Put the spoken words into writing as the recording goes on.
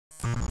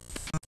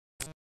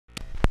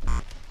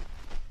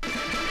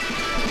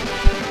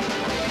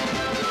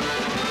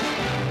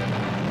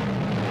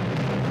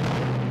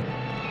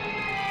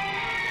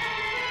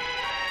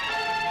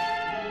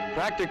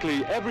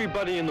Practically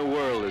everybody in the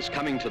world is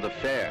coming to the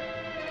fair.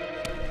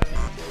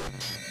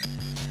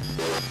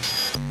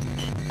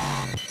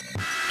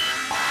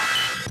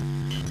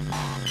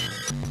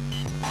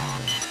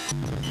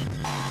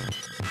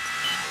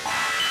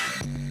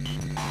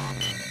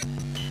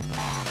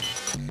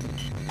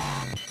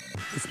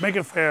 This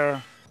Maker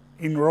Faire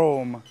in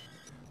Rome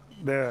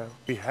that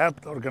we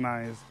helped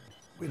organize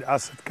with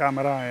Asset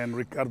Camera and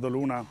Riccardo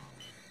Luna.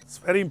 It's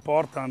very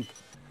important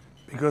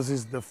because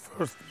it's the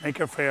first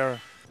Maker Faire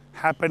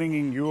happening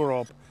in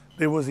Europe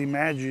that was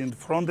imagined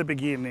from the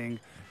beginning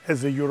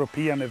as a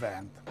European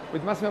event.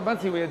 With Massimo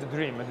Banzi we had the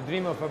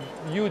dream of a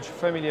huge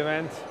family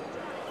event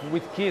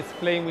with kids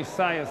playing with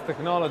science,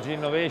 technology,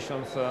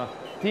 innovations,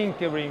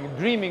 tinkering,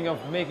 dreaming of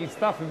making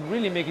stuff and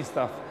really making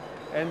stuff.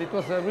 And it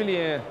was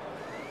an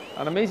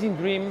amazing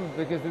dream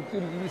because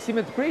it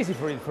seemed crazy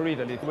for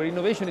Italy, where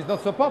innovation is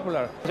not so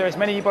popular. There's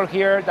many people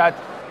here that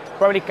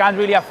probably can't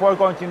really afford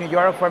going to New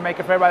York for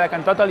Maker Faire, but I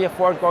can totally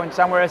afford going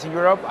somewhere else in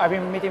Europe. I've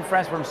been meeting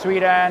friends from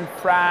Sweden,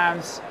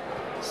 France,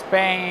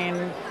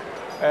 Spain,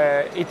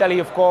 Italy,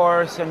 of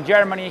course, and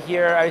Germany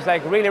here. It's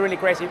like really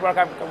crazy. People are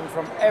coming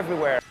from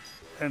everywhere.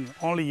 And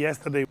only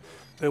yesterday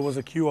there was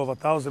a queue of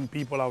 1,000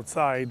 people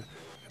outside.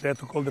 They had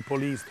to call the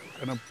police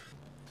to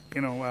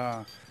kind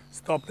of,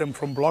 stop them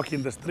from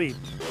blocking the street.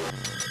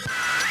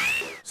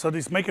 So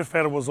this Maker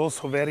Faire was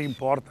also very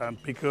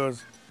important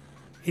because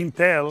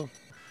Intel,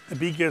 the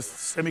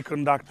biggest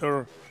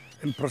semiconductor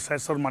and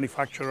processor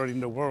manufacturer in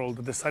the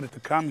world, decided to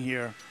come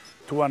here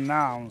to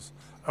announce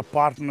a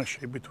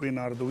partnership between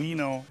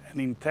Arduino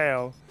and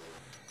Intel,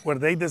 where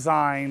they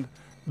designed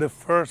the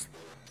first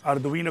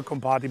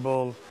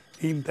Arduino-compatible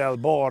Intel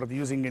board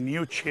using a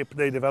new chip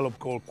they developed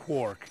called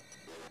Quark.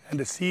 And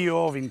the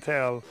CEO of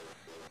Intel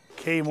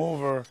came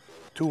over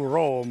to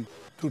Rome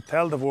to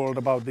tell the world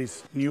about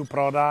this new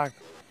product,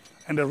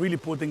 and they're really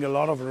putting a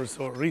lot of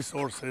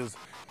resources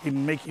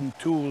in making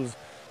tools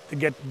to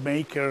get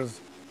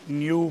makers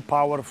new,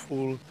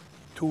 powerful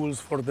tools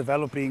for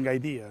developing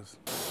ideas.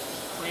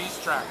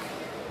 Freeze track.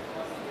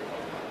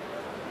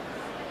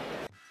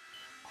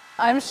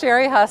 I'm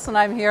Sherry Huss and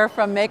I'm here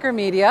from Maker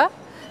Media.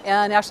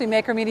 And actually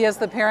Maker Media is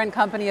the parent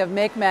company of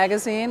Make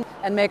Magazine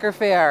and Maker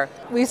Faire.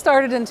 We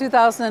started in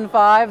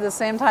 2005, the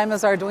same time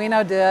as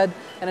Arduino did,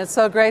 and it's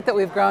so great that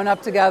we've grown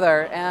up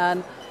together.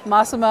 And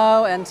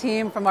Massimo and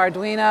team from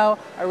Arduino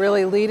are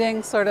really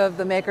leading sort of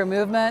the maker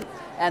movement,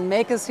 and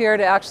Make is here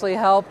to actually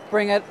help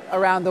bring it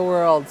around the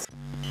world.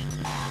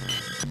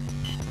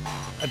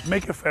 At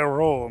Maker Faire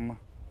Rome,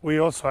 we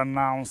also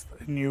announced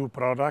a new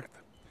product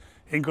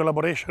in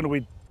collaboration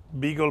with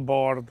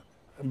BeagleBoard,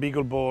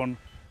 BeagleBone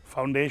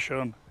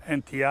Foundation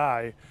and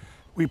TI.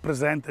 We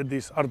presented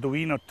this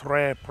Arduino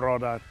 3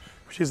 product,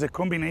 which is a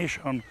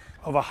combination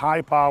of a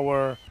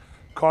high-power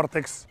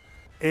Cortex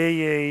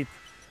A8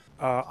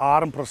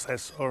 ARM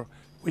processor,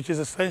 which is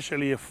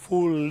essentially a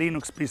full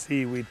Linux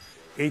PC with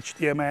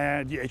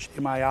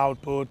HDMI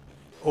output,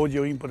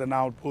 audio input and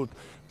output,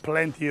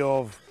 plenty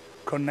of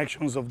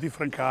connections of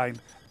different kind,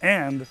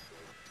 and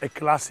a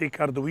classic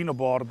Arduino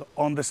board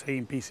on the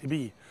same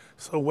PCB.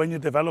 So when you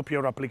develop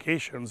your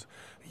applications,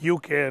 you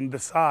can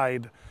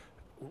decide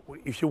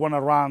if you want to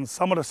run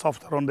some of the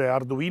software on the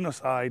Arduino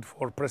side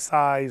for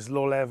precise,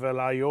 low-level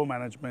I/O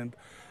management,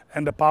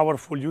 and a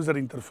powerful user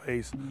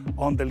interface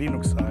on the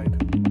Linux side.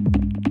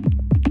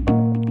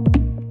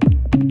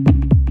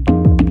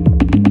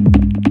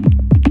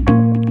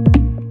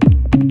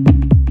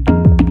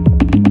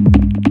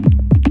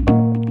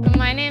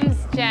 My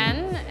name's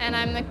Jen, and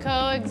I'm the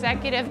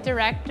co-executive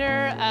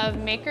director of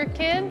Maker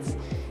Kids.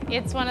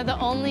 It's one of the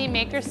only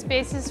maker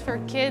spaces for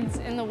kids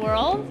in the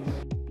world.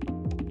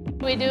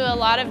 We do a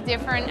lot of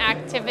different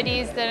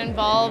activities that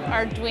involve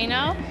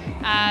Arduino,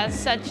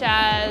 such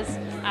as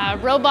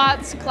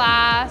robots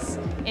class,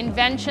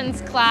 inventions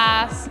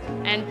class,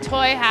 and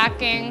toy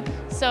hacking.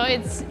 So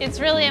it's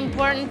really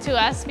important to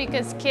us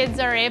because kids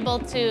are able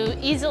to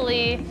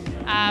easily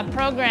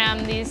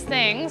program these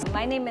things.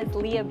 My name is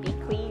Leah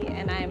Beakley,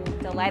 and I'm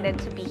delighted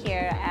to be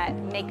here at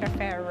Maker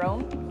Faire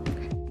Rome.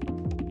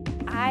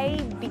 I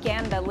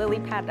began the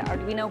LilyPad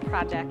Arduino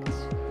project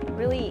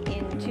really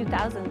in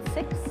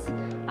 2006.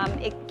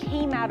 It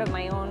came out of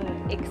my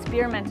own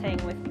experimenting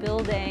with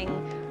building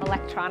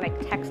electronic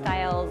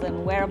textiles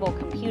and wearable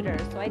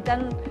computers. So I'd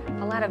done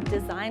a lot of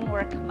design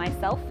work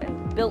myself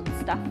and built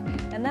stuff.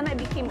 And then I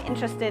became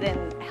interested in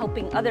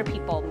helping other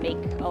people make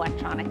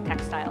electronic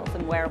textiles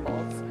and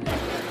wearables.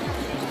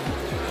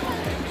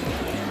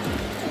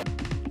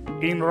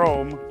 In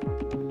Rome,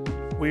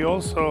 we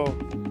also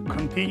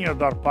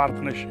continued our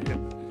partnership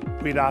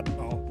with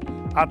Atmel.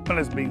 Atmel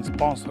has been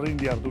sponsoring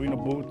the Arduino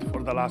booth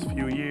for the last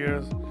few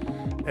years,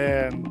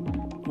 and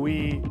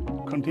we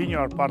continue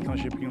our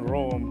partnership in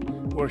Rome.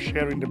 We're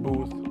sharing the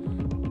booth,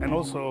 and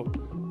also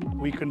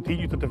we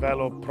continue to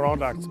develop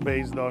products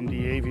based on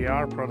the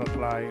AVR product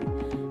line,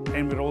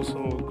 and we're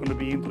also going to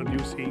be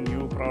introducing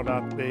new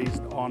product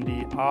based on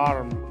the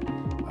ARM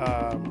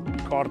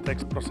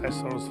Cortex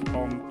processors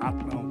from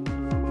Atmel.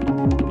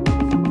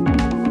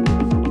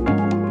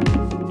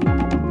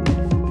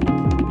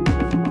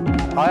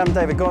 Hi, I'm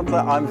David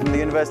Gauntlet. I'm from the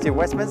University of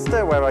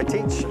Westminster, where I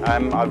teach.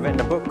 I've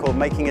written a book called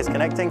Making is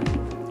Connecting.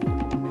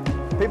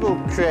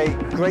 People create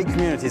great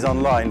communities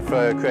online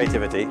for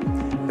creativity.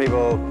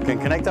 People can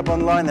connect up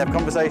online, they have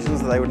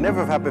conversations that they would never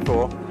have had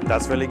before.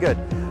 That's really good.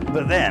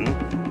 But then,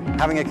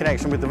 having a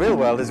connection with the real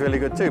world is really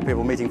good too.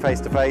 People meeting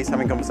face to face,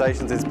 having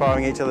conversations,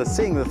 inspiring each other,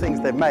 seeing the things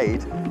they've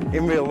made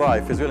in real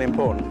life is really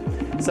important.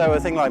 So a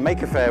thing like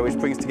Maker Faire, which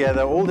brings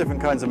together all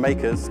different kinds of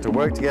makers to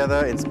work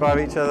together, inspire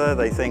each other.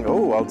 They think,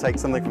 oh, I'll take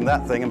something from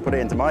that thing and put it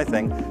into my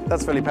thing.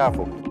 That's really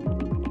powerful.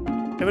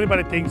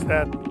 Everybody thinks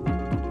that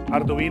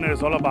Arduino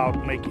is all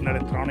about making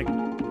electronic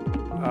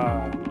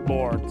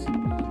boards.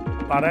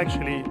 But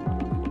actually,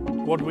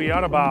 what we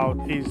are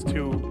about is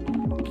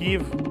to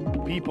give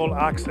people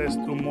access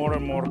to more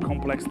and more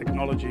complex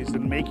technologies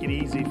and make it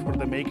easy for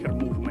the maker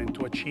movement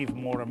to achieve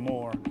more and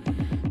more.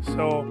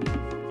 So,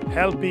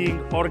 helping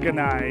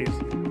organize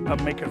a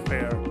Maker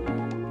Faire.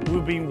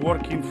 We've been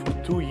working for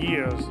 2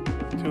 years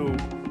to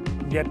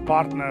get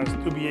partners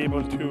to be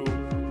able to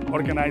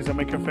organize a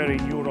Maker Faire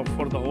in Europe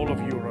for the whole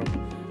of Europe.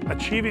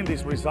 Achieving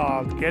this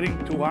result, getting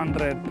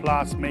 200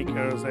 plus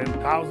makers and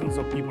thousands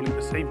of people in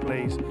the same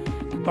place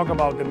to talk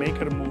about the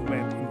maker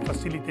movement and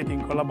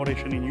facilitating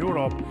collaboration in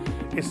Europe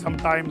is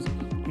sometimes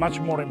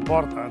much more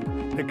important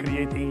than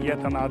creating yet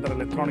another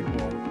electronic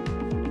board.